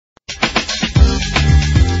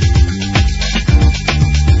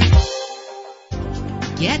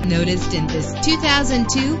get noticed in this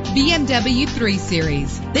 2002 BMW 3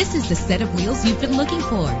 Series. This is the set of wheels you've been looking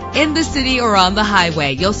for. In the city or on the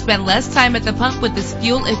highway, you'll spend less time at the pump with this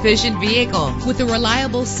fuel-efficient vehicle. With a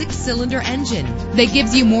reliable 6-cylinder engine that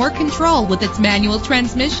gives you more control with its manual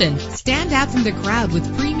transmission. Stand out from the crowd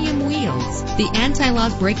with premium wheels. The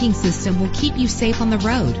anti-lock braking system will keep you safe on the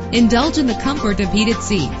road. Indulge in the comfort of heated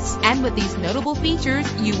seats. And with these notable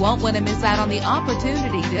features, you won't want to miss out on the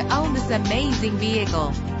opportunity to own this amazing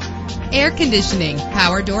vehicle. Air conditioning,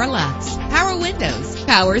 power door locks, power windows,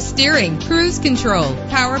 power steering, cruise control,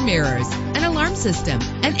 power mirrors, an alarm system,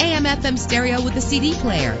 an AM/FM stereo with a CD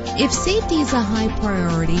player. If safety is a high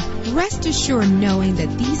priority, rest assured knowing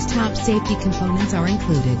that these top safety components are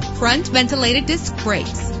included. Front ventilated disc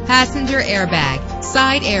brakes, passenger airbag,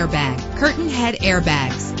 side airbag, curtain head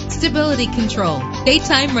airbags, stability control,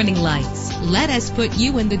 daytime running lights. Let us put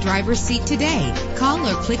you in the driver's seat today. Call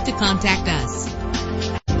or click to contact us.